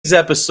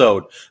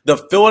episode, the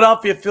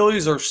Philadelphia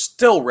Phillies are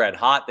still red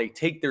hot. They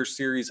take their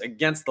series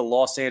against the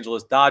Los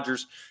Angeles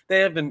Dodgers. They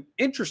have an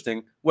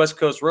interesting West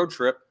Coast road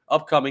trip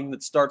upcoming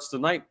that starts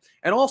tonight.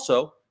 And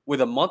also,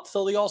 with a month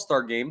till the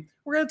All-Star game,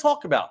 we're going to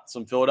talk about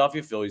some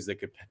Philadelphia Phillies that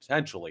could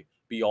potentially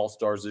be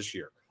All-Stars this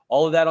year.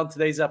 All of that on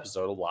today's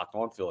episode of Locked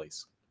On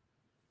Phillies.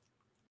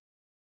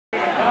 You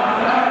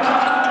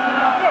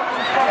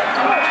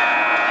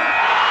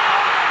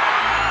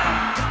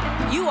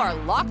are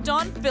Locked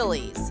On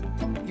Phillies,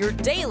 your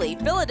daily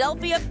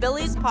Philadelphia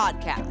Phillies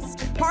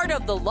podcast. Part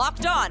of the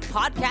Locked On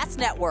Podcast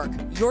Network,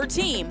 your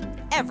team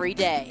every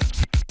day.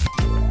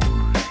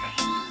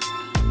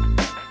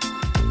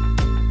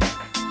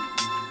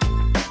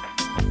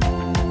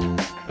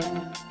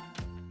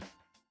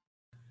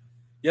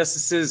 Yes,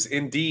 this is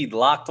indeed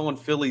Locked On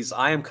Phillies.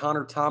 I am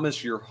Connor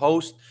Thomas, your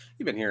host.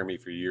 You've been hearing me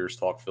for years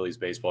talk Phillies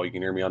baseball. You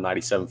can hear me on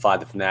 97.5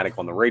 The Fanatic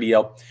on the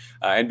radio,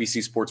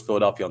 NBC Sports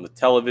Philadelphia on the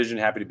television.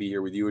 Happy to be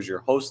here with you as your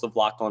host of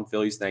Locked On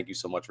Phillies. Thank you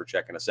so much for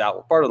checking us out.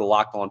 We're part of the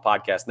Locked On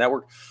Podcast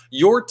Network,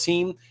 your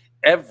team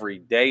every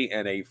day,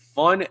 and a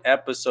fun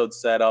episode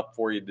set up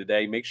for you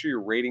today. Make sure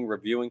you're rating,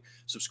 reviewing,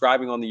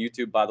 subscribing on the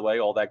YouTube, by the way,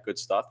 all that good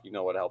stuff. You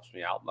know, it helps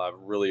me out. I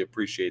really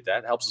appreciate that.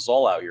 It helps us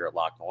all out here at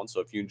Locked On.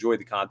 So if you enjoy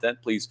the content,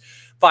 please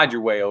find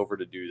your way over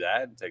to do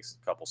that. It takes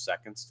a couple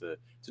seconds to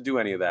do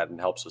any of that and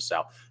helps us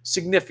out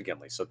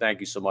significantly. So thank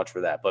you so much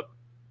for that. But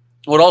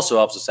what also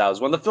helps us out is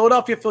when the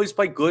Philadelphia Phillies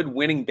play good,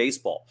 winning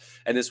baseball.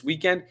 And this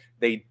weekend,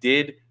 they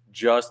did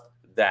just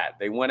that.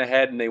 They went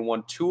ahead and they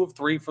won 2 of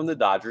 3 from the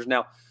Dodgers.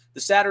 Now, the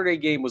Saturday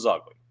game was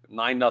ugly.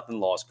 9-0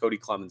 loss. Cody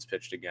Clemens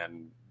pitched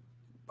again.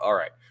 All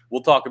right.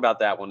 We'll talk about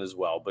that one as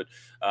well. But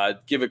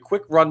give a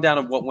quick rundown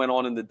of what went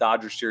on in the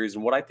Dodgers series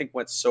and what I think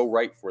went so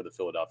right for the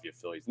Philadelphia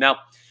Phillies. Now,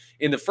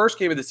 in the first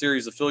game of the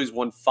series, the Phillies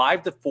won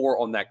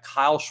 5-4 on that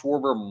Kyle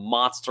Schwarber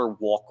monster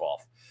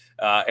walk-off.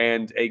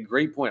 And a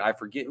great point. I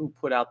forget who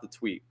put out the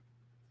tweet.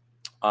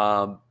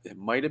 It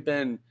might have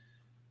been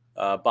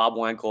Bob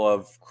Wankel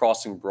of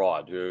Crossing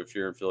Broad, who, if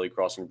you're in Philly,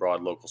 Crossing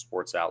Broad, local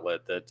sports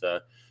outlet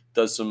that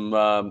does some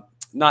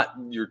not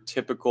your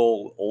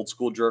typical old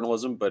school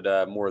journalism,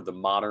 but more of the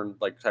modern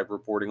type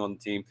reporting on the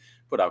team.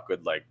 Put out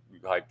good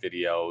hype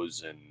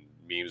videos and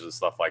memes and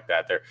stuff like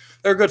that.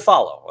 They're a good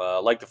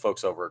follow. Like the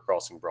folks over at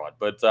Crossing Broad.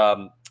 But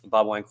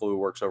Bob Wankel, who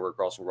works over at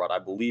Crossing Broad, I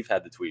believe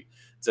had the tweet.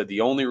 It said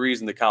the only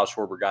reason that Kyle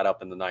Schwarber got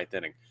up in the 9th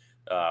inning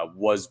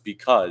was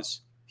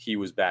because he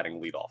was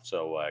batting leadoff.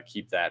 So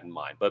keep that in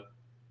mind. But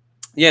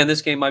yeah, in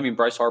this game,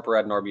 Bryce Harper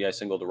had an RBI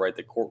single to right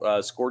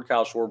that scored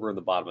Kyle Schwarber in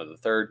the bottom of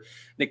the 3rd.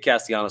 Nick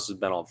Castellanos has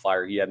been on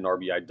fire. He had an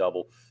RBI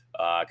double.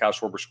 Kyle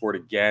Schwarber scored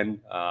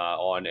again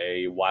on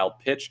a wild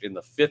pitch in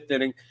the 5th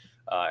inning,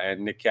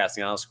 and Nick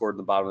Castellanos scored in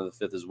the bottom of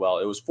the 5th as well.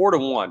 It was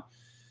 4-1.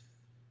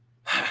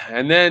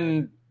 And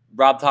then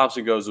Rob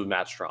Thompson goes with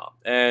Matt Strahm.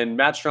 And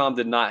Matt Strahm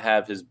did not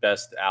have his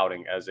best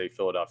outing as a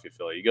Philadelphia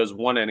Philly. He goes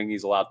 1 inning.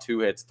 He's allowed 2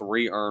 hits,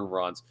 3 earned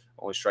runs,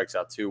 only strikes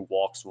out 2,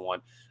 walks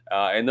 1.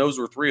 And those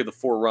were 3 of the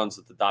 4 runs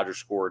that the Dodgers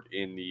scored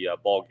in the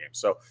ball game.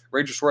 So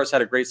Ranger Suarez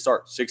had a great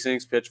start. 6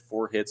 innings pitched,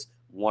 4 hits,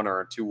 1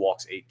 earned, 2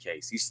 walks, 8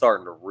 Ks. He's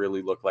starting to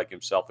really look like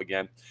himself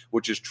again,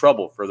 which is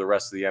trouble for the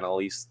rest of the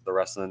NL East, the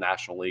rest of the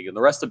National League, and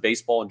the rest of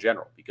baseball in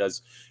general.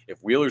 Because if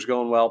Wheeler's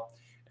going well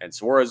and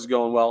Suarez is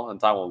going well and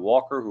Taijuan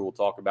Walker, who we'll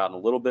talk about in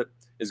a little bit,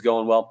 is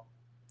going well,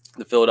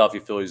 the Philadelphia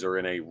Phillies are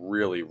in a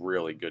really,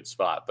 really good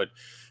spot. But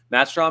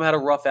Matt Strahm had a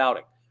rough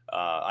outing.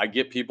 I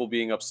get people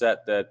being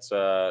upset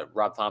that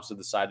Rob Thompson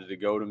decided to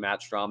go to Matt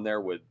Strahm there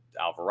with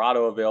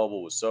Alvarado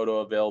available, with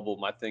Soto available.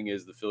 My thing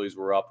is the Phillies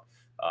were up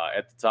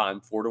at the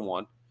time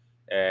 4-1,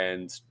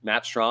 and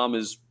Matt Strahm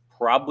is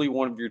probably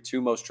one of your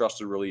 2 most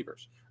trusted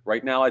relievers.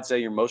 Right now, I'd say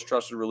your most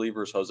trusted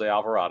reliever is Jose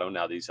Alvarado,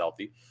 now that he's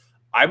healthy.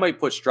 I might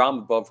put Strahm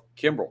above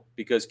Kimbrel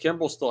because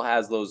Kimbrel still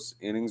has those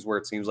innings where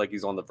it seems like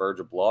he's on the verge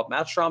of blow-up.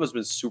 Matt Strahm has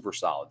been super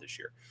solid this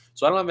year,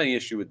 so I don't have any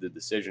issue with the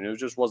decision. It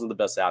just wasn't the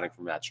best outing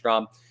for Matt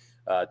Strahm.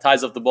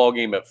 Ties up the ball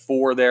game at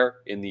 4 there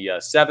in the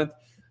 7th.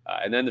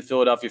 And then the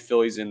Philadelphia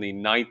Phillies in the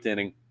 9th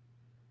inning.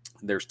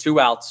 There's 2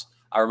 outs.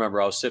 I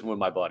remember I was sitting with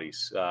my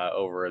buddies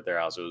over at their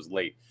house. It was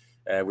late.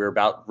 We were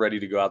about ready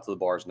to go out to the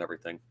bars and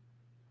everything.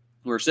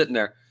 We were sitting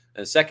there,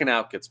 and the second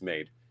out gets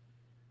made.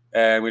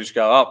 And we just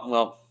go, oh,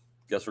 well,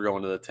 guess we're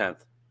going to the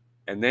 10th.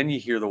 And then you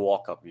hear the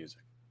walk-up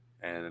music.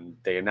 And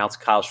they announced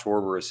Kyle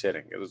Schwarber is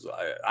hitting.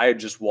 I had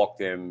just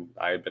walked in.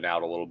 I had been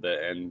out a little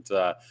bit, and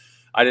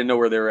I didn't know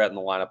where they were at in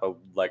the lineup.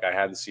 I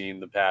hadn't seen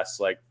the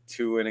past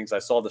 2 innings. I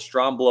saw the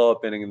Strahm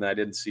blow-up inning, and I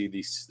didn't see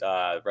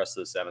the rest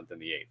of the 7th and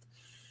the 8th.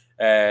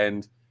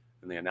 And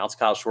they announced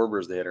Kyle Schwarber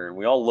as the hitter, and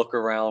we all look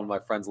around my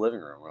friend's living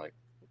room. We're like,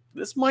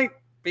 this might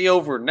be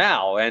over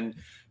now. And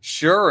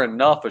sure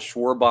enough, a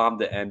Schwarber bomb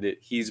to end it.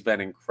 He's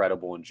been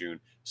incredible in June.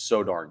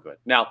 So darn good.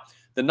 Now,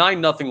 the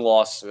 9-0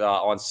 loss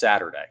on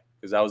Saturday,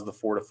 because that was the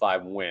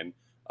 4-5 win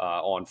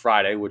on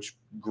Friday, which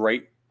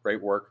great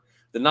work.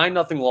 The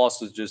 9-0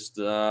 loss was just,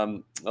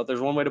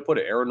 there's one way to put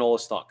it. Aaron Nola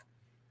stunk.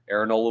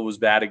 Aaron Nola was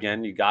bad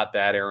again. You got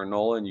bad Aaron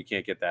Nola, and you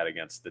can't get that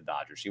against the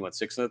Dodgers. He went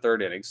 6 in the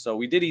 3rd innings, so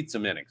we did eat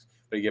some innings.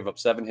 But he gave up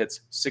 7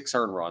 hits, 6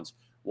 earned runs,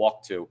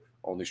 walked 2,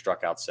 only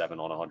struck out 7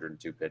 on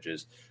 102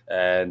 pitches.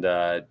 And,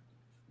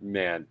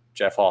 man,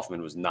 Jeff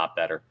Hoffman was not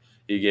better.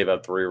 He gave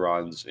up 3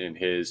 runs in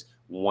his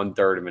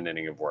 1/3 of an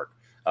inning of work.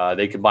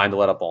 They combined to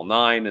let up all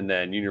 9, and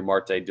then Junior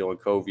Marte, Dylan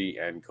Covey,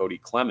 and Cody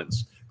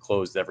Clemens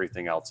closed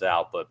everything else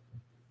out. But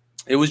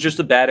it was just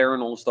a bad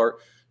Aaron Nola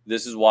start.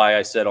 This is why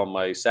I said on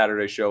my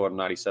Saturday show on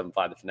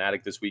 97.5 The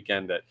Fanatic this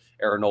weekend that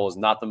Aaron Nola is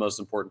not the most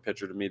important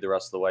pitcher to me the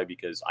rest of the way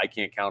because I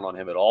can't count on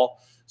him at all.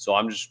 So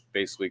I'm just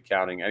basically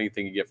counting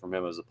anything you get from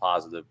him as a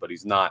positive, but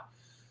he's not.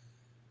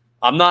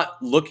 I'm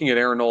not looking at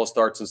Aaron Nola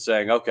starts and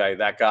saying, okay,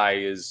 that guy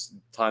is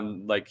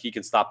like he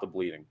can stop the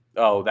bleeding.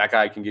 Oh, that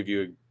guy can give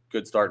you a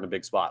good start in a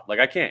big spot. Like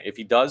I can't. If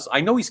he does,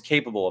 I know he's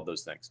capable of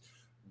those things,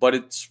 but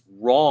it's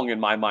wrong in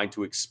my mind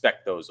to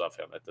expect those of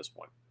him at this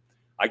point.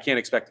 I can't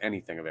expect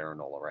anything of Aaron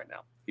Nola right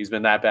now. He's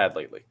been that bad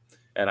lately.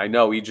 And I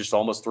know he just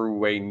almost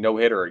threw a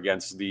no-hitter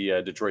against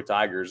the Detroit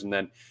Tigers, and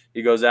then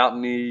he goes out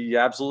and he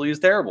absolutely is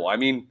terrible. I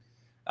mean,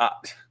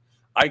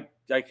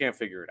 I can't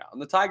figure it out.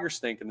 And the Tigers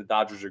stink and the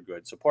Dodgers are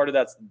good. So part of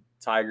that's the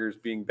Tigers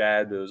being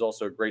bad. There was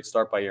also a great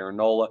start by Aaron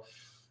Nola.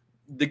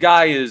 The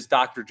guy is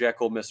Dr.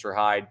 Jekyll, Mr.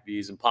 Hyde.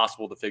 He's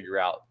impossible to figure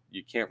out.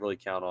 You can't really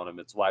count on him.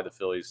 It's why the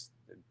Phillies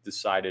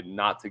decided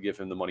not to give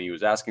him the money he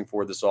was asking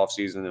for this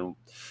offseason. And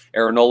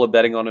Aaron Nola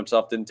betting on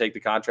himself didn't take the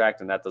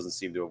contract, and that doesn't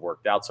seem to have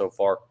worked out so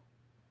far.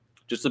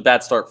 Just a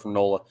bad start from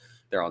Nola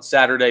there on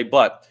Saturday,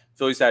 but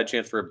Phillies had a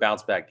chance for a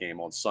bounce-back game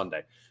on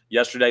Sunday.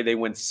 Yesterday, they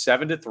went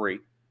 7-3.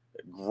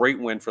 Great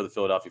win for the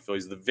Philadelphia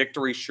Phillies. The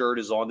victory shirt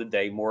is on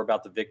today. More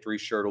about the victory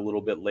shirt a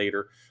little bit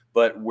later.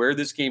 But where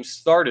this game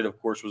started, of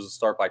course, was a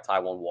start by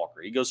Taijuan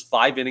Walker. He goes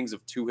 5 innings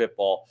of 2-hit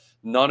ball,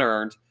 none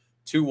earned,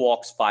 2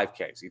 walks, 5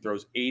 Ks. He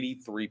throws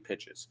 83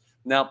 pitches.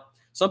 Now,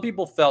 some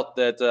people felt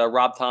that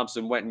Rob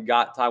Thompson went and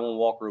got Taijuan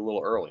Walker a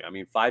little early. I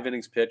mean, 5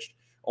 innings pitched,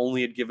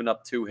 only had given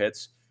up 2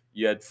 hits.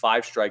 You had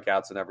 5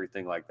 strikeouts and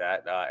everything like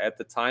that. At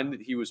the time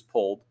that he was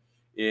pulled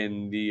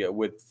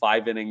with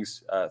 5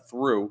 innings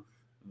through,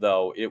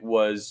 though, it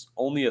was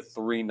only a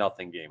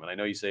 3-0 game. And I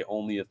know you say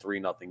only a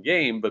 3-0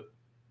 game, but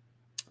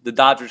the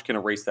Dodgers can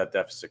erase that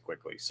deficit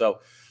quickly.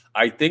 So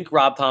I think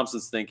Rob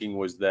Thompson's thinking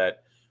was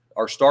that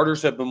our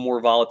starters have been more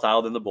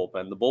volatile than the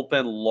bullpen. The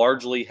bullpen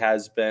largely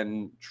has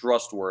been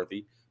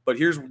trustworthy, but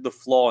here's the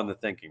flaw in the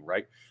thinking,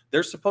 right?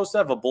 They're supposed to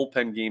have a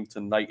bullpen game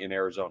tonight in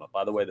Arizona.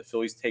 By the way, the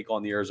Phillies take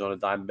on the Arizona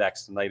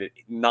Diamondbacks tonight at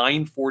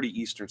 9:40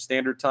 Eastern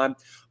Standard Time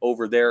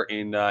over there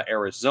in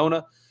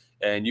Arizona.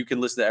 And you can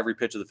listen to every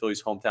pitch of the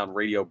Phillies hometown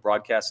radio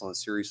broadcast on the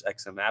Sirius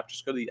XM app.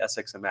 Just go to the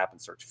SXM app and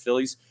search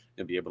Phillies.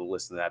 You'll be able to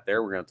listen to that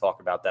there. We're going to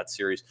talk about that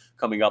series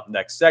coming up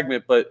next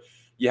segment. But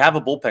you have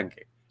a bullpen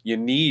game. You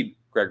need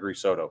Gregory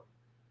Soto,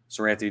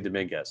 Seranthony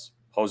Dominguez,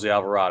 Jose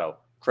Alvarado,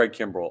 Craig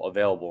Kimbrell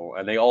available.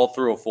 And they all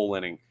threw a full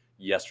inning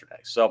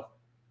yesterday. So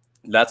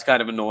that's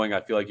kind of annoying.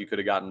 I feel like you could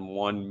have gotten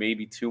 1,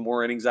 maybe 2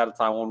 more innings out of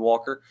Taijuan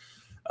Walker.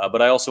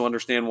 But I also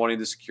understand wanting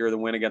to secure the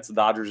win against the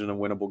Dodgers in a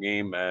winnable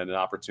game and an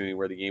opportunity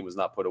where the game was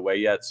not put away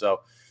yet.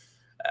 So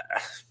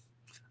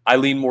I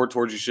lean more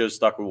towards you should have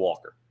stuck with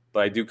Walker.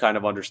 But I do kind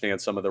of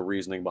understand some of the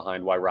reasoning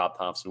behind why Rob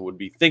Thompson would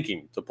be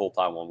thinking to pull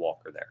Taijuan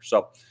Walker there.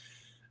 So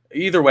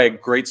either way,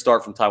 great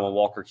start from Taijuan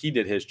Walker. He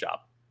did his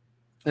job.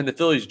 And the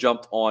Phillies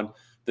jumped on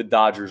the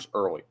Dodgers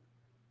early.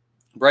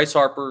 Bryce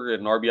Harper,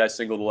 an RBI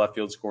single to left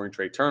field, scoring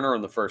Trey Turner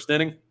in the first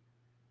inning.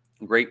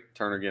 Great.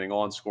 Turner getting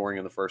on, scoring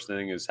in the first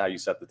inning is how you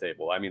set the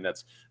table. I mean,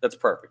 that's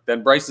perfect.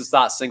 Then Bryson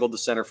Stott singled to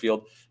center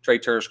field. Trey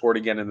Turner scored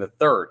again in the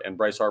third, and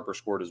Bryce Harper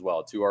scored as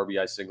well. 2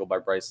 RBI single by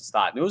Bryson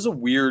Stott. And it was a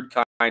weird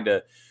kind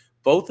of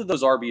 – both of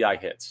those RBI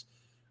hits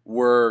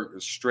were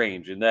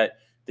strange in that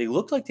they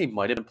looked like they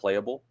might have been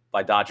playable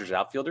by Dodgers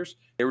outfielders.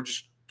 They were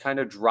just kind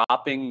of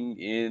dropping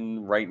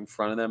in right in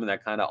front of them, and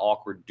that kind of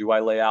awkward, do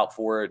I lay out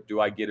for it? Do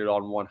I get it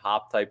on one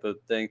hop type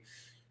of thing?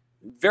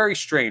 Very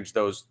strange,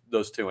 those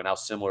two, and how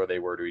similar they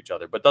were to each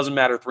other. But doesn't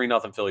matter,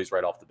 3-0 Phillies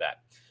right off the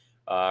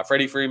bat.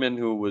 Freddie Freeman,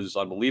 who was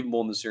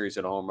unbelievable in the series,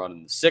 hit a home run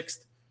in the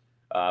 6th.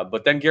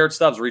 But then Garrett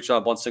Stubbs reached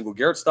on a bunt single.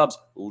 Garrett Stubbs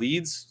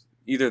leads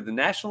either the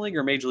National League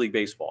or Major League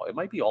Baseball. It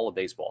might be all of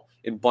baseball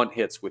in bunt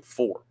hits with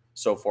 4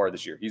 so far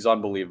this year. He's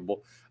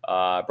unbelievable.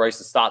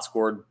 Bryson Stott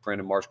scored.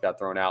 Brandon Marsh got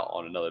thrown out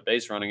on another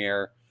base running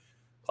error.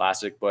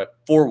 Classic, but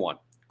 4-1.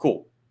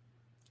 Cool.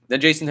 Then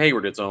Jason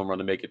Hayward hits a home run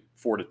to make it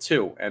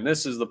 4-2. And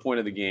this is the point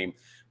of the game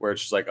where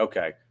it's just like,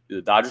 okay, do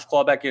the Dodgers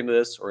claw back into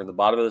this, or in the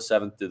bottom of the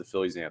 7th, do the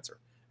Phillies answer?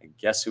 And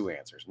guess who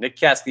answers? Nick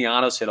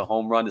Castellanos hit a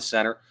home run to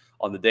center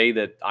on the day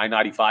that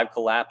I-95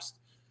 collapsed,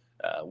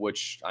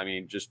 which, I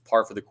mean, just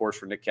par for the course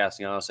for Nick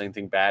Castellanos.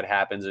 Anything bad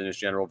happens in his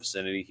general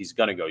vicinity, he's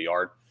going to go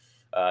yard.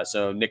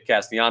 So Nick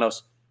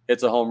Castellanos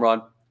hits a home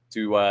run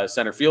to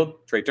center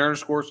field. Trey Turner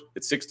scores.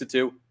 It's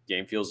 6-2.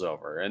 Game feels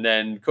over. And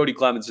then Cody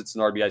Clemens hits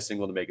an RBI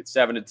single to make it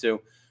 7-2.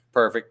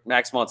 Perfect.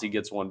 Max Muncy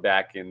gets one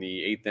back in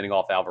the 8th inning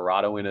off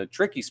Alvarado in a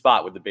tricky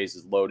spot with the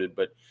bases loaded,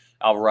 but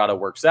Alvarado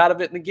works out of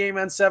it, and the game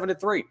ends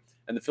 7-3.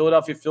 And the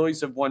Philadelphia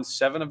Phillies have won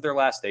 7 of their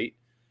last 8.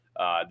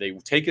 They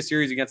take a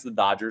series against the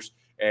Dodgers,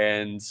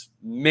 And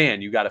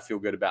man, you got to feel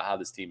good about how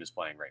this team is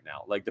playing right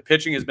now. Like, the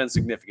pitching has been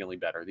significantly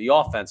better. The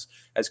offense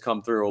has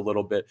come through a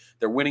little bit.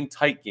 They're winning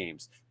tight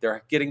games.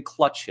 They're getting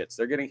clutch hits.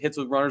 They're getting hits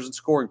with runners in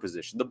scoring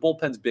position. The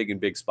bullpen's big in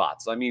big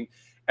spots. I mean,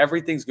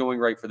 everything's going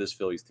right for this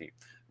Phillies team.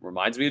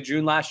 Reminds me of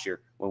June last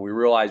year when we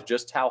realized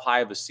just how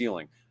high of a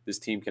ceiling this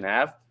team can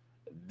have.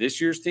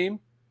 This year's team,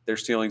 their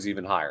ceiling's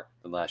even higher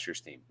than last year's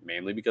team,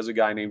 mainly because of a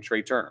guy named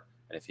Trey Turner.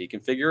 And if he can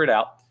figure it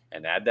out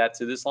and add that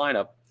to this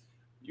lineup,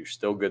 you're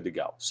still good to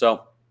go.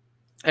 So,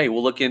 hey,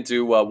 we'll look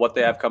into what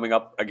they have coming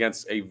up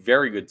against a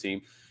very good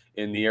team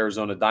in the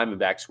Arizona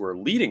Diamondbacks, who are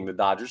leading the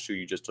Dodgers, who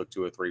you just took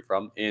 2 or 3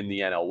 from, in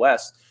the NL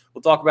West.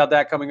 We'll talk about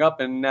that coming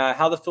up, and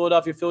how the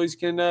Philadelphia Phillies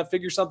can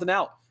figure something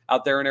out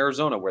there in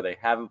Arizona, where they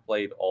haven't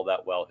played all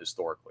that well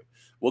historically.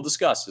 We'll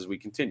discuss as we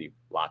continue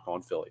Locked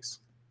On Phillies.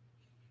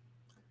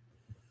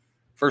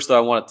 First, though,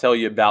 I want to tell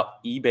you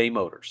about eBay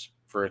Motors.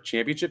 For a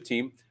championship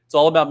team, it's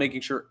all about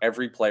making sure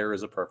every player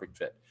is a perfect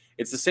fit.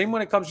 It's the same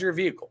when it comes to your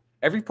vehicle.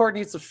 Every part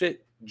needs to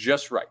fit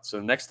just right. So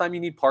the next time you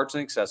need parts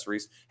and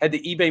accessories, head to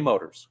eBay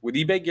Motors. With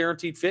eBay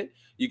Guaranteed Fit,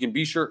 you can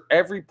be sure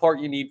every part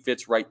you need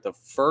fits right the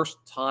first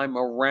time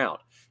around.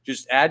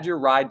 Just add your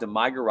ride to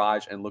My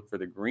Garage and look for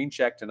the green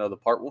check to know the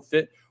part will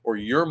fit or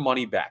your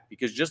money back.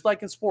 Because just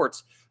like in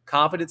sports,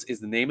 confidence is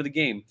the name of the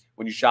game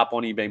when you shop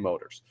on eBay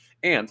Motors.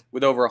 And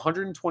with over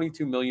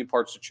 122 million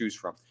parts to choose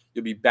from,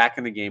 you'll be back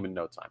in the game in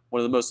no time. One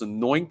of the most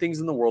annoying things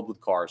in the world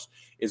with cars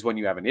is when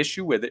you have an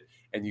issue with it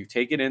and you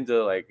take it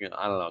into, like,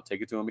 I don't know,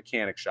 take it to a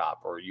mechanic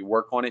shop or you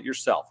work on it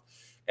yourself.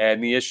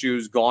 And the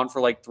issue's gone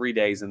for like 3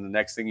 days. And the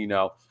next thing you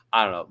know,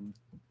 I don't know,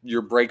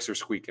 your brakes are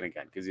squeaking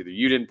again because either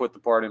you didn't put the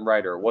part in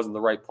right or it wasn't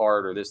the right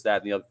part or this,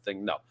 that, and the other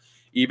thing. No.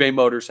 eBay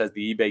Motors has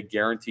the eBay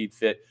Guaranteed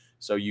Fit,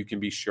 so you can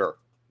be sure.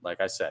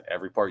 Like I said,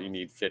 every part you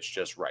need fits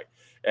just right.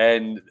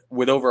 And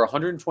with over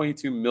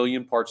 122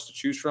 million parts to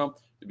choose from,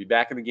 you'll be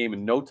back in the game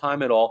in no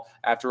time at all.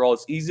 After all,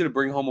 it's easy to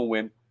bring home a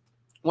win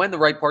when the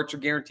right parts are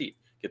guaranteed.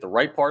 Get the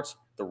right parts,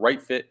 the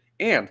right fit,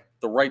 and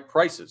the right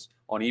prices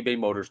on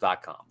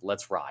ebaymotors.com.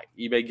 Let's ride.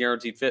 eBay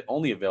Guaranteed Fit,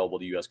 only available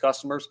to U.S.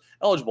 customers.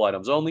 Eligible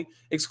items only.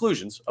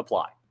 Exclusions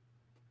apply.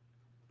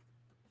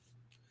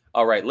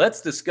 All right,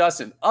 let's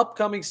discuss an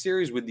upcoming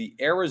series with the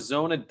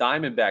Arizona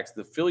Diamondbacks.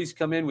 The Phillies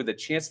come in with a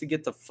chance to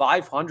get to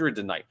 500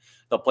 tonight.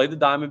 They'll play the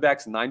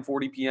Diamondbacks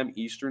 9:40 p.m.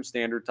 Eastern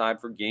Standard Time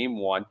for Game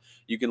 1.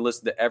 You can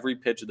listen to every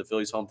pitch of the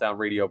Phillies hometown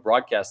radio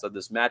broadcast of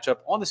this matchup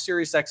on the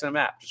SiriusXM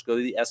app. Just go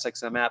to the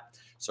SXM app,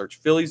 search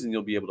Phillies, and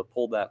you'll be able to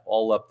pull that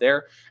all up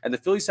there. And the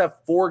Phillies have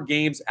 4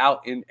 games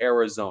out in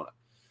Arizona.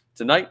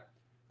 Tonight,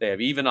 they have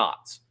even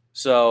odds.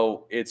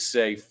 So it's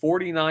a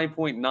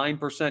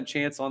 49.9%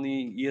 chance on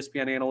the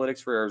ESPN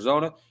analytics for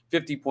Arizona,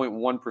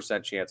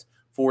 50.1% chance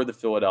for the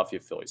Philadelphia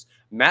Phillies.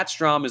 Matt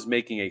Strahm is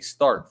making a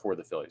start for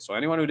the Phillies. So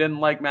anyone who didn't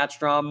like Matt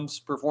Strahm's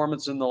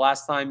performance in the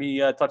last time he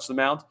touched the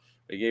mound,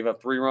 he gave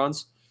up 3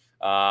 runs.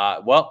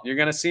 Well, you're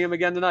going to see him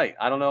again tonight.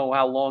 I don't know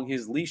how long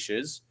his leash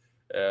is,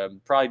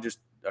 probably just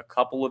a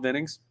couple of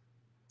innings,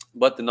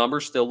 but the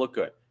numbers still look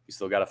good. He's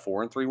still got a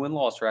 4-3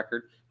 win-loss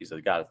record. He's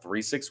got a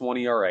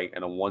 3.61 ERA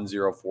and a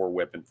 1.04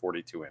 WHIP in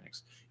 42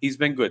 innings. He's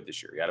been good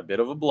this year. He had a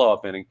bit of a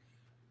blow-up inning,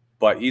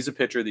 but he's a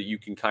pitcher that you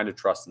can kind of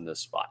trust in this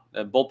spot.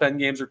 And bullpen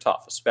games are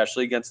tough,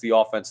 especially against the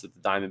offense that the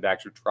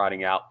Diamondbacks are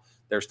trotting out.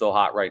 They're still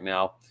hot right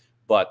now,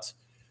 but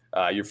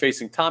you're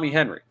facing Tommy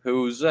Henry,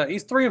 who's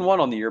he's 3-1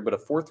 on the year, but a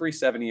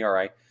 4.37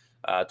 ERA,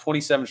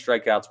 27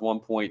 strikeouts,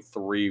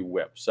 1.3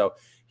 WHIP. So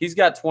he's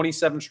got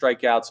 27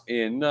 strikeouts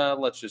in,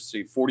 let's just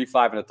see,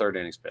 45 1/3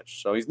 innings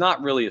pitched. So he's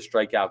not really a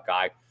strikeout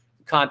guy.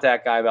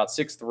 Contact guy, about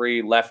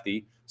 6'3",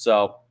 lefty.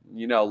 So,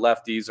 you know,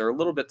 lefties are a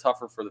little bit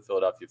tougher for the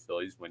Philadelphia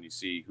Phillies when you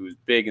see who's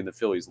big in the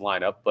Phillies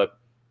lineup. But,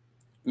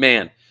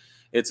 man,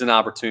 it's an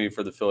opportunity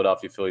for the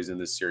Philadelphia Phillies in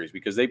this series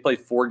because they play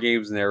 4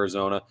 games in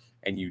Arizona,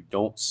 and you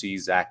don't see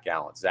Zach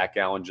Gallen. Zach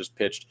Gallen just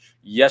pitched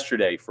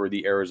yesterday for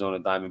the Arizona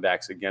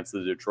Diamondbacks against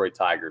the Detroit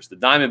Tigers. The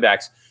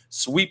Diamondbacks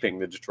sweeping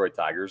the Detroit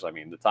Tigers. I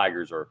mean, the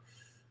Tigers are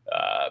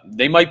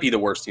they might be the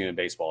worst team in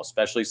baseball,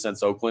 especially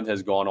since Oakland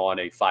has gone on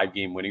a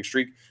 5-game winning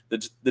streak.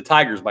 The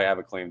Tigers might have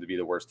a claim to be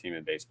the worst team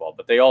in baseball,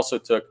 but they also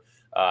took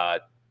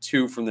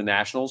 2 from the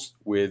Nationals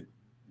with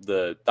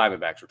the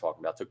Diamondbacks we're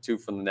talking about. Took 2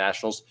 from the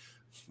Nationals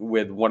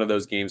with one of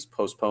those games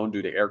postponed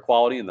due to air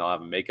quality, and they'll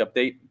have a makeup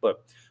date.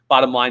 But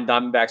bottom line,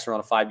 Diamondbacks are on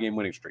a 5-game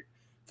winning streak.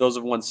 Those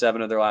have won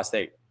 7 of their last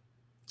 8.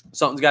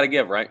 Something's got to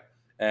give, right?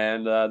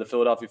 And the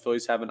Philadelphia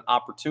Phillies have an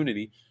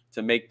opportunity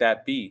to make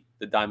that be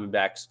the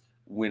Diamondbacks'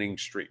 winning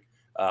streak.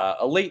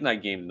 A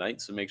late-night game tonight,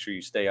 so make sure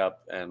you stay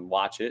up and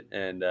watch it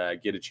and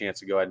get a chance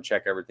to go ahead and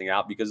check everything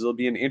out because it'll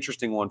be an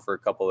interesting one for a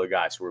couple of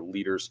guys who are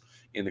leaders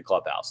in the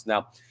clubhouse.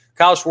 Now,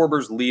 Kyle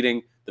Schwarber's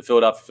leading the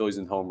Philadelphia Phillies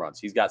in home runs.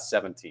 He's got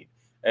 17.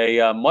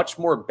 A much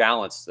more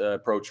balanced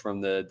approach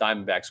from the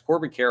Diamondbacks.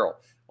 Corbin Carroll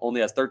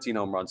only has 13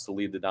 home runs to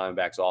lead the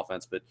Diamondbacks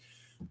offense, but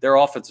their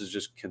offense is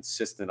just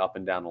consistent up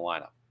and down the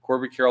lineup.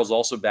 Corbin Carroll's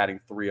also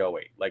batting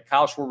 .308. Like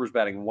Kyle Schwarber's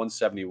batting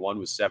 .171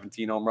 with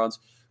 17 home runs.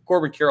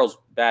 Corbin Carroll's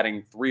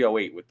batting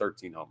 .308 with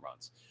 13 home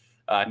runs.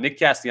 Nick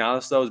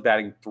Castellanos, though, is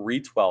batting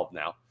 .312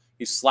 now.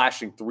 He's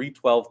slashing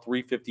 312,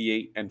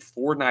 358, and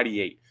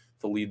 498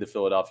 to lead the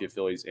Philadelphia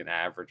Phillies in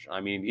average.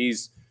 I mean,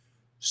 he's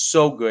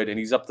so good, and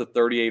he's up to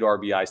 38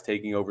 RBIs,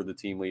 taking over the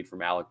team lead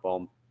from Alec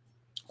Bohm.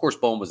 Of course,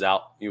 Bohm was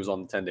out. He was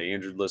on the 10-day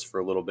injured list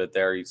for a little bit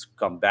there. He's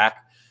come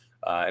back,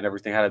 and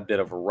everything. Had a bit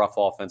of a rough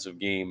offensive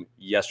game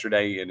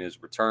yesterday in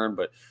his return,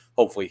 but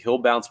hopefully he'll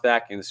bounce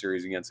back in the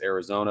series against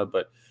Arizona.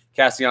 But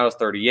Castellanos,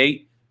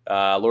 38.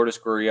 Lourdes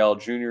Gurriel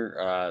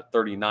Jr.,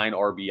 39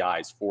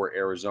 RBIs for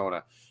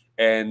Arizona.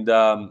 And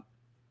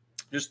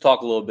just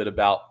talk a little bit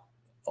about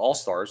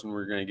All-Stars, and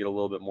we're going to get a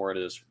little bit more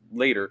into this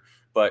later.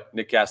 But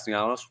Nick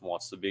Castellanos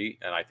wants to be,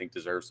 and I think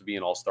deserves to be,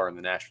 an All-Star in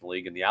the National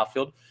League in the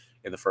outfield.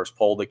 In the first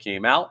poll that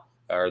came out,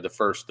 or the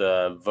first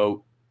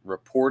vote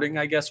reporting,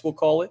 I guess we'll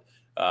call it,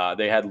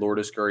 they had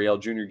Lourdes Gurriel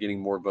Jr. getting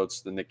more votes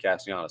than Nick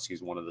Castellanos.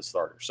 He's one of the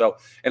starters. So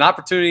an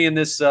opportunity in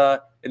this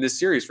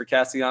series for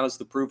Castellanos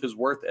to prove his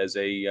worth as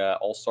a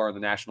All-Star in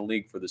the National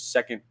League for the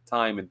second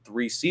time in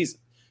 3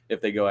 seasons, if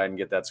they go ahead and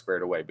get that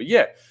squared away. But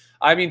yeah,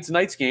 I mean,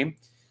 tonight's game,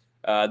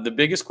 the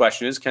biggest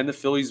question is, can the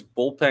Phillies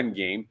bullpen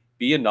game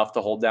be enough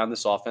to hold down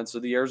this offense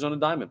of the Arizona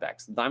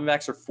Diamondbacks? The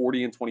Diamondbacks are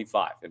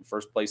 40-25 in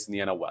first place in the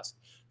NL West.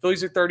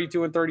 Phillies are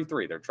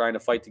 32-33. They're trying to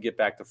fight to get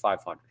back to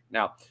 500.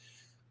 Now,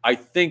 I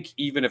think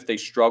even if they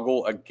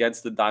struggle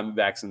against the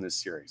Diamondbacks in this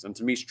series, and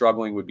to me,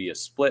 struggling would be a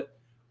split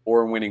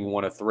or winning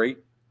 1 of 3.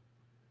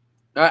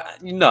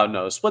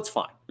 No, a split's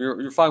fine.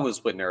 You're fine with a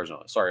split in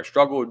Arizona. Sorry, a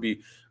struggle would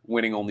be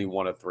winning only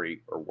 1 of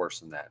 3 or worse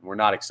than that. And we're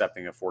not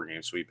accepting a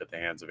 4-game sweep at the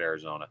hands of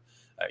Arizona,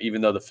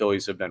 even though the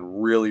Phillies have been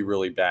really,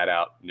 really bad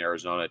out in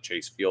Arizona at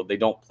Chase Field. They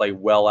don't play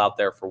well out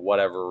there for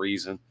whatever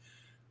reason.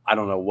 I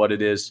don't know what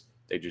it is.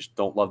 They just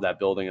don't love that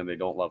building, and they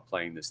don't love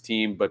playing this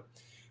team. But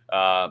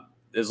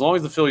as long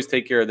as the Phillies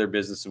take care of their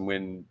business and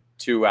win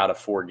 2 out of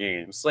 4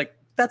 games, like,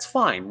 that's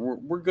fine.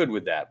 We're good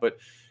with that. But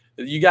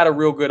you got a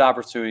real good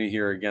opportunity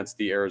here against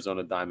the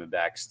Arizona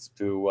Diamondbacks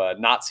to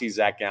not see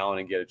Zach Gallen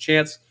and get a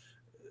chance.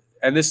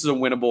 And this is a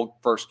winnable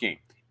first game,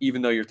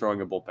 even though you're throwing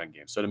a bullpen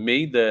game. So to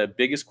me, the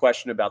biggest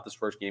question about this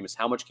first game is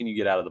how much can you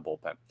get out of the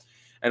bullpen?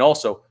 And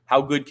also,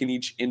 how good can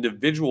each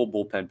individual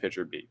bullpen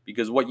pitcher be?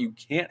 Because what you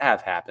can't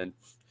have happen,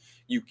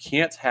 you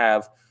can't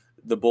have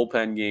the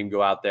bullpen game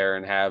go out there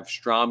and have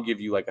Strahm give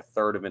you like a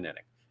third of an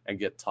inning and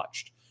get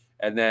touched.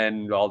 And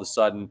then all of a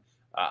sudden,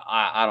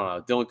 I don't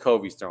know, Dylan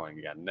Covey's throwing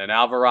again. And then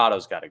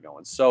Alvarado's got to go,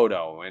 and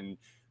Soto and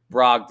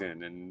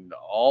Brogdon, and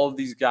all of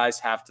these guys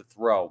have to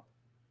throw.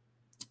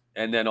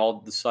 And then all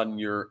of a sudden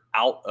you're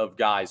out of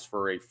guys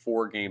for a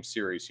 4-game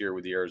series here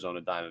with the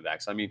Arizona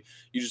Diamondbacks. I mean,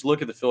 you just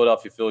look at the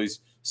Philadelphia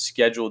Phillies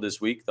schedule this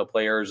week. They'll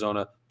play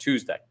Arizona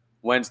Tuesday,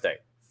 Wednesday,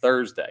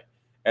 Thursday.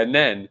 And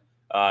then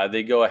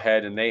they go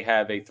ahead and they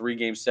have a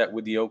 3-game set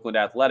with the Oakland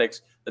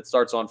Athletics that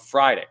starts on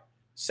Friday.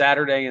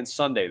 Saturday and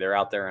Sunday, they're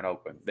out there in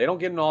Oakland. They don't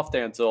get an off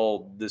day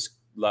until this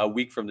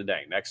week from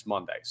today, next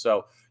Monday.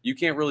 So you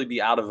can't really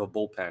be out of a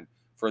bullpen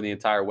for the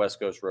entire West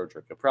Coast road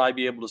trip. You'll probably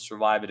be able to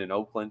survive it in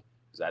Oakland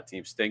because that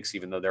team stinks,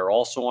 even though they're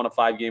also on a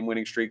 5-game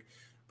winning streak.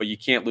 But you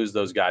can't lose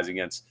those guys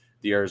against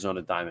the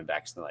Arizona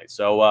Diamondbacks tonight.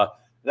 So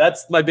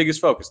that's my biggest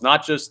focus,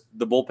 not just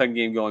the bullpen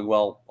game going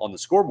well on the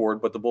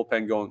scoreboard, but the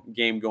bullpen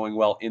game going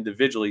well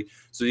individually,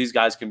 so these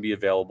guys can be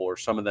available, or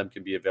some of them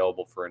can be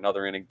available for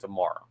another inning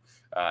tomorrow,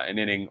 an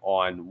inning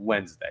on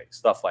Wednesday,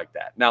 stuff like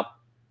that. Now,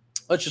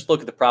 let's just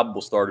look at the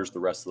probable starters the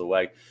rest of the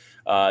way.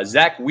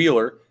 Zach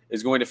Wheeler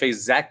is going to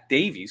face Zach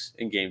Davies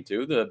in Game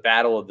 2, the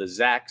battle of the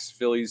Zacks.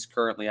 Phillies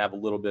currently have a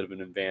little bit of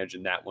an advantage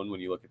in that one when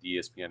you look at the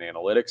ESPN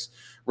analytics.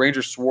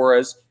 Ranger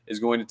Suarez is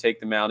going to take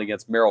the mound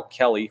against Merrill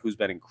Kelly, who's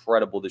been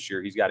incredible this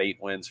year. He's got 8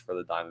 wins for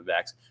the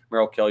Diamondbacks.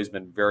 Merrill Kelly's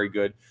been very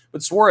good,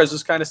 but Suarez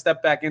has kind of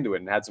stepped back into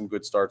it and had some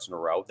good starts in a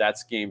row.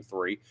 That's Game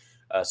 3.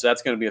 So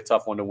that's going to be a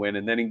tough one to win.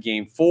 And then in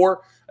Game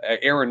 4,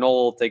 Aaron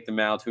Nola will take the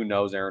mound. Who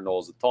knows? Aaron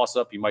Nola's a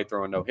toss-up. He might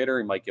throw a no-hitter.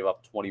 He might give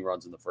up 20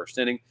 runs in the first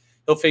inning.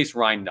 He'll face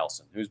Ryan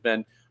Nelson, who's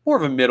been more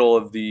of a middle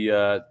of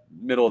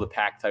the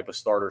pack type of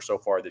starter so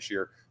far this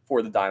year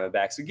for the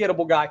Diamondbacks. A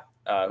gettable guy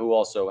who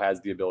also has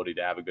the ability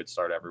to have a good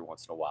start every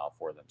once in a while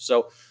for them.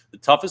 So the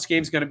toughest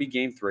game is going to be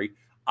Game 3.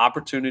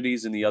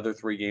 Opportunities in the other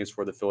 3 games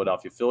for the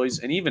Philadelphia Phillies,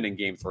 and even in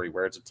Game 3,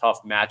 where it's a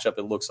tough matchup,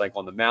 it looks like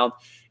on the mound.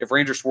 If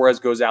Ranger Suarez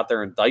goes out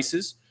there and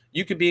dices,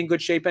 you could be in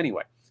good shape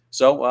anyway.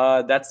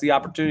 So that's the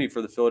opportunity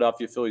for the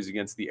Philadelphia Phillies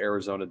against the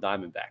Arizona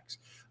Diamondbacks.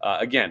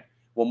 Again,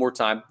 one more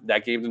time,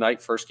 that game tonight,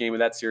 first game of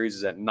that series,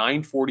 is at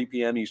 9:40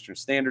 p.m. Eastern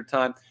Standard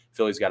Time.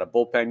 Phillies got a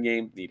bullpen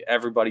game. Need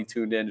everybody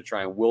tuned in to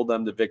try and will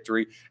them to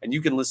victory. And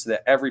you can listen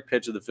to every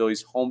pitch of the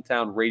Phillies'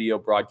 hometown radio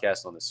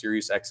broadcast on the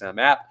SiriusXM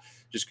app.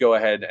 Just go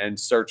ahead and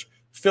search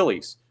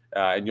Phillies,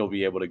 and you'll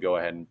be able to go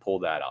ahead and pull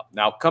that up.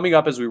 Now, coming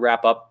up as we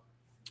wrap up,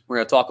 we're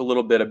going to talk a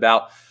little bit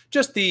about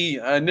just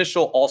the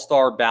initial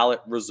All-Star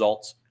Ballot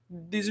results.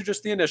 These are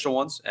just the initial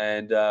ones,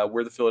 and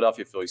where the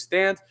Philadelphia Phillies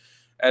stand.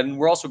 And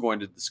we're also going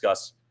to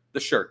discuss the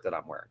shirt that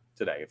I'm wearing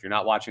today. If you're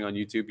not watching on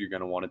YouTube, you're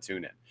going to want to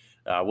tune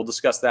in. We'll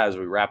discuss that as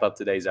we wrap up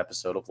today's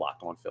episode of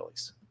Locked On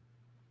Phillies.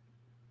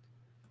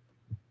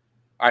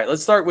 All right,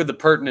 let's start with the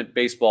pertinent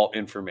baseball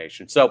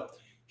information. So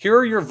Here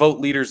are your vote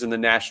leaders in the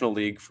National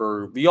League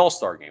for the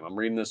All-Star game. I'm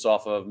reading this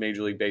off of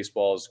Major League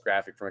Baseball's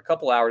graphic from a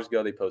couple hours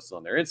ago. They posted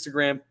on their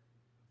Instagram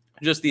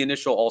just the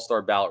initial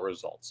All-Star Ballot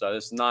results. So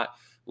it's not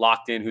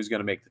locked in who's going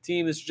to make the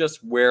team. This is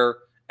just where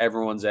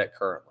everyone's at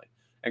currently.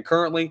 And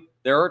currently,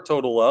 there are a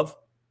total of,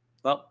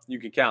 well, you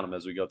can count them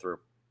as we go through,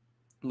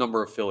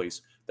 number of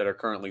Phillies that are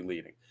currently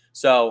leading.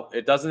 So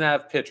it doesn't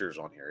have pitchers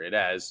on here. It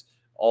has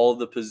all of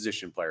the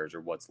position players are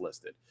what's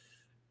listed.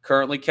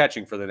 Currently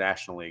catching for the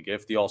National League,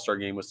 if the All-Star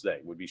game was today,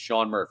 would be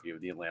Sean Murphy of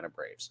the Atlanta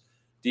Braves.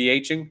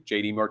 DHing,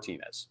 JD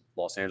Martinez.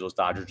 Los Angeles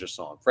Dodgers just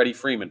saw him. Freddie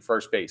Freeman,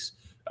 first base.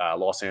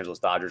 Los Angeles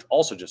Dodgers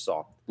also just saw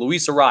him.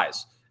 Luis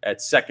Arraez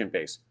at second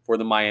base for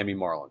the Miami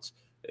Marlins.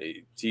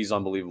 He's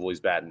unbelievable. He's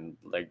batting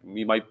like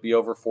he might be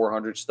over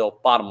 400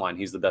 still. Bottom line,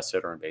 he's the best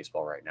hitter in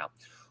baseball right now.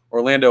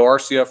 Orlando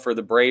Arcia for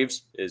the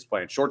Braves is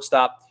playing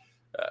shortstop.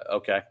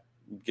 Okay,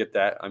 get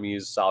that. I mean,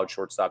 he's a solid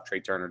shortstop.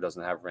 Trey Turner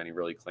doesn't have any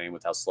really claim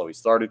with how slow he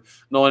started.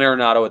 Nolan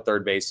Arenado at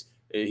third base.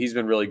 He's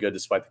been really good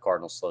despite the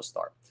Cardinals' slow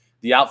start.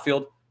 The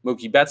outfield,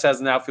 Mookie Betts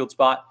has an outfield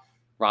spot.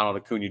 Ronald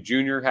Acuna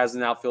Jr. has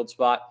an outfield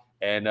spot.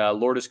 And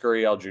Lourdes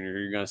Gurriel Jr., who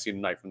you're going to see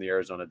tonight from the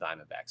Arizona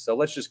Diamondbacks. So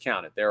let's just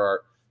count it. There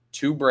are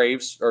three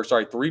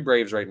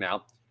Braves right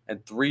now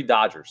and 3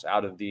 Dodgers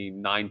out of the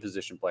 9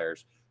 position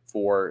players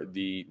for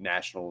the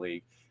National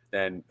League.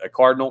 Then a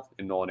Cardinal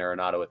in Nolan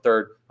Arenado at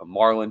third, a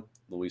Marlin,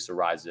 Luis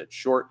Arraez at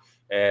short,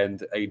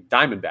 and a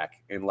Diamondback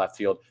in left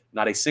field.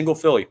 Not a single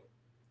Philly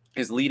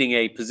is leading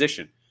a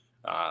position.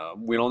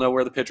 We don't know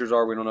where the pitchers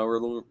are. We don't know where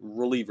the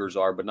relievers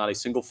are, but not a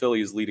single Philly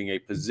is leading a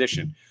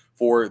position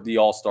for the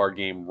All-Star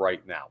game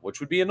right now, which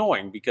would be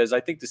annoying because I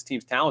think this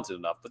team's talented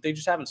enough, but they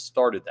just haven't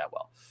started that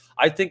well.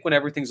 I think when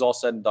everything's all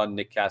said and done,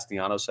 Nick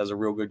Castellanos has a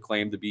real good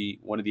claim to be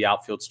one of the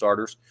outfield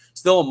starters.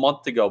 Still a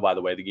month to go, by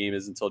the way. The game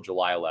is until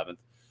July 11th.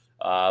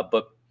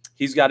 But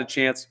he's got a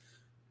chance.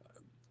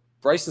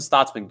 Bryson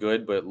Stott's been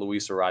good, but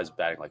Luis Arraez is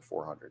batting like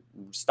 400.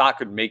 Stott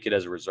could make it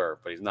as a reserve,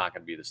 but he's not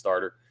going to be the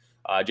starter.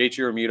 JT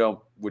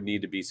Realmuto would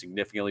need to be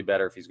significantly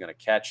better if he's going to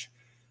catch.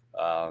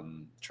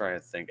 Trying to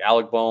think.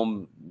 Alec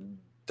Boehm,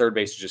 third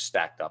base is just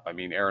stacked up. I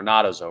mean,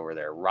 Arenado's over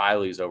there.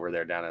 Riley's over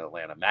there down in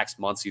Atlanta. Max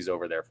Muncy's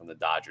over there from the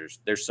Dodgers.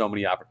 There's so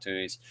many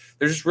opportunities.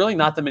 There's just really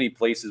not that many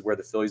places where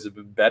the Phillies have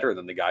been better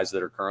than the guys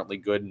that are currently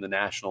good in the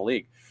National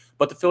League.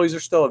 But the Phillies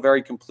are still a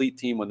very complete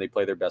team when they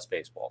play their best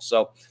baseball.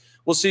 So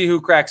we'll see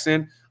who cracks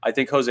in. I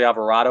think Jose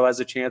Alvarado has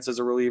a chance as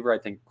a reliever. I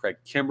think Craig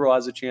Kimbrell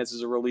has a chance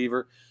as a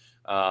reliever.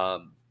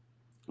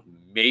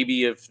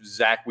 Maybe if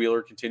Zach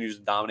Wheeler continues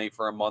to dominate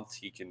for a month,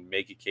 he can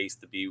make a case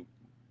to be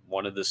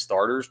one of the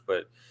starters.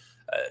 But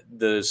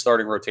the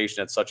starting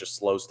rotation had such a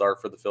slow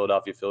start for the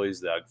Philadelphia Phillies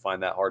that I'd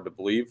find that hard to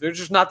believe. There's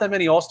just not that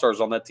many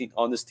All-Stars on that team,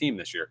 on this team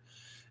this year.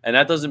 And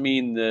that doesn't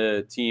mean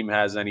the team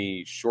has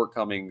any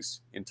shortcomings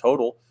in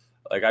total.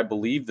 Like, I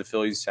believe the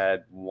Phillies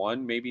had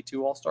 1, maybe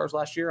 2 All-Stars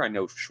last year. I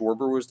know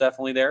Schwarber was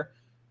definitely there,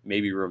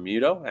 maybe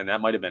Realmuto, and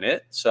that might have been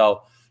it.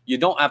 So you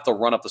don't have to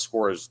run up the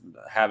scores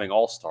having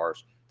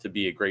All-Stars to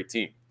be a great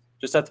team.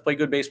 Just have to play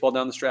good baseball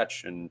down the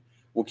stretch, and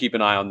we'll keep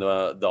an eye on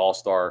the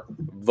All-Star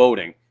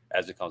voting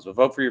as it comes. But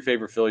vote for your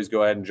favorite Phillies.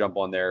 Go ahead and jump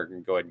on there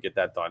and go ahead and get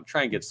that done.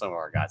 Try and get some of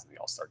our guys in the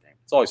All-Star game.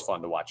 It's always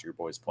fun to watch your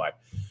boys play.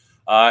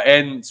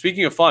 And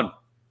speaking of fun,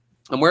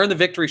 I'm wearing the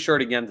victory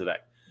shirt again today.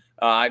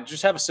 I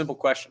just have a simple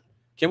question.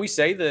 Can we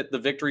say that the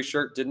victory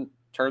shirt didn't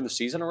turn the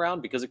season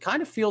around? Because it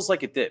kind of feels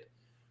like it did.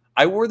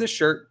 I wore this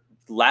shirt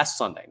last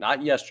Sunday,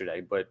 not yesterday,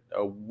 but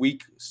a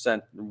week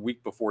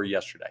before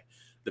yesterday.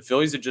 The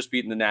Phillies had just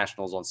beaten the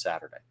Nationals on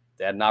Saturday.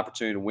 They had an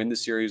opportunity to win the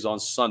series on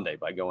Sunday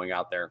by going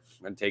out there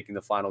and taking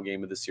the final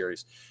game of the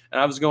series. And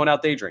I was going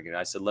out day drinking.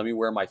 I said, let me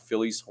wear my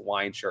Phillies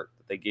Hawaiian shirt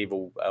that they gave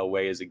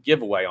away as a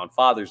giveaway on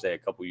Father's Day a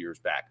couple years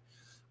back.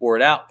 Wore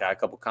it out, got a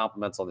couple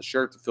compliments on the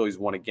shirt. The Phillies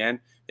won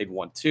again. They'd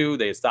won 2.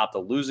 They had stopped a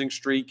losing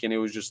streak, and it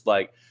was just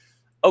like,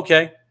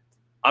 okay,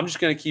 I'm just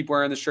going to keep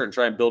wearing the shirt and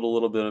try and build a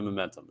little bit of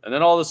momentum. And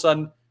then all of a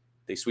sudden,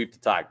 they sweep the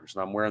Tigers,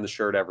 and I'm wearing the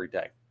shirt every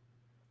day.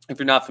 If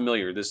you're not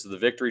familiar, this is the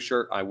victory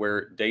shirt. I wear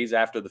it days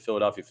after the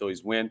Philadelphia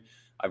Phillies win.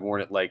 I've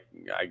worn it like,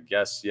 I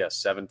guess,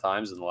 7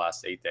 times in the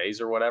last 8 days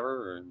or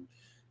whatever.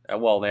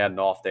 And well, they had an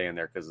off day in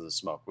there because of the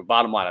smoke. But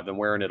bottom line, I've been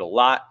wearing it a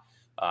lot.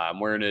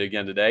 I'm wearing it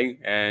again today.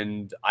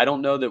 And I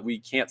don't know that we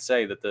can't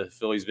say that the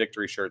Phillies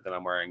victory shirt that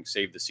I'm wearing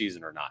saved the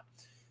season or not.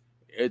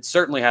 It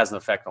certainly has an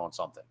effect on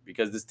something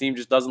because this team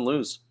just doesn't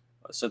lose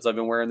since I've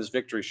been wearing this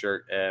victory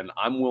shirt, and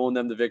I'm willing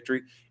them to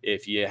victory.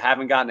 If you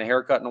haven't gotten a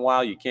haircut in a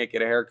while, you can't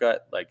get a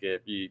haircut. Like,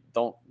 if you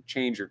don't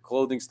change your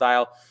clothing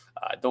style,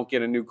 don't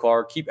get a new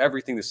car, keep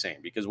everything the same,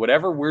 because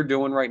whatever we're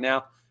doing right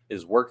now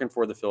is working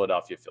for the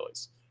Philadelphia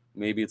Phillies.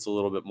 Maybe it's a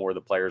little bit more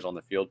the players on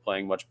the field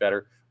playing much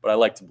better, but I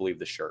like to believe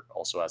the shirt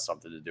also has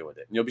something to do with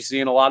it. And you'll be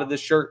seeing a lot of this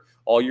shirt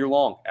all year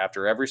long.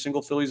 After every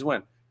single Phillies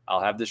win,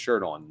 I'll have this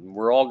shirt on.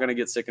 We're all going to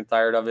get sick and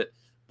tired of it,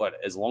 but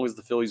as long as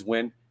the Phillies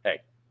win, hey,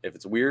 if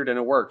it's weird and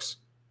it works,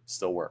 it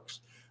still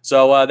works.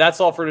 So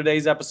that's all for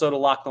today's episode of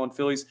Locked On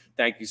Phillies.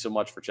 Thank you so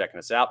much for checking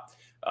us out.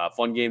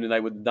 Fun game tonight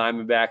with the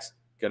Diamondbacks.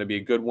 Going to be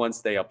a good one.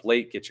 Stay up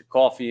late, get your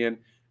coffee in,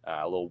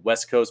 a little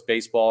West Coast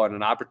baseball, and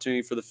an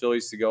opportunity for the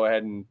Phillies to go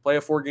ahead and play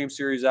a 4-game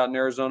series out in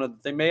Arizona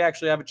that they may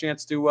actually have a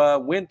chance to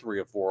win 3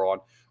 or 4 on,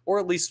 or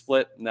at least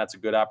split, and that's a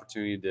good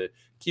opportunity to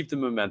keep the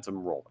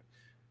momentum rolling.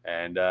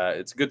 And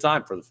it's a good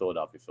time for the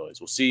Philadelphia Phillies.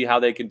 We'll see how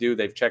they can do.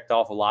 They've checked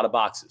off a lot of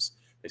boxes.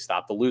 They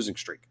stopped the losing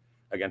streak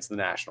against the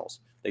Nationals.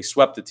 They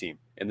swept the team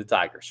in the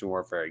Tigers, who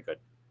weren't very good.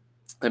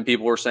 And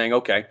people were saying,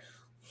 okay,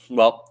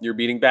 well, you're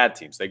beating bad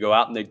teams. They go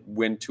out and they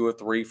win 2 or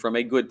 3 from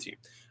a good team.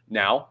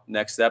 Now,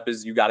 next step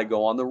is you got to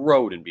go on the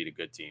road and beat a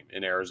good team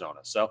in Arizona.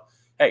 So,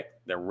 hey,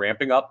 they're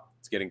ramping up.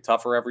 It's getting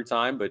tougher every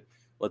time, but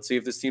let's see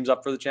if this team's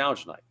up for the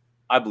challenge tonight.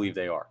 I believe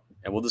they are.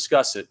 And we'll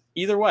discuss it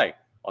either way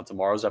on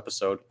tomorrow's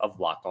episode of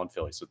Locked On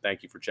Phillies. So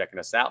thank you for checking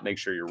us out. Make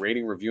sure you're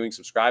rating, reviewing,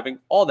 subscribing,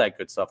 all that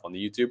good stuff on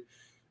the YouTube.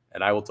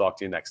 And I will talk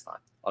to you next time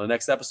on the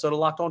next episode of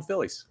Locked On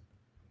Phillies.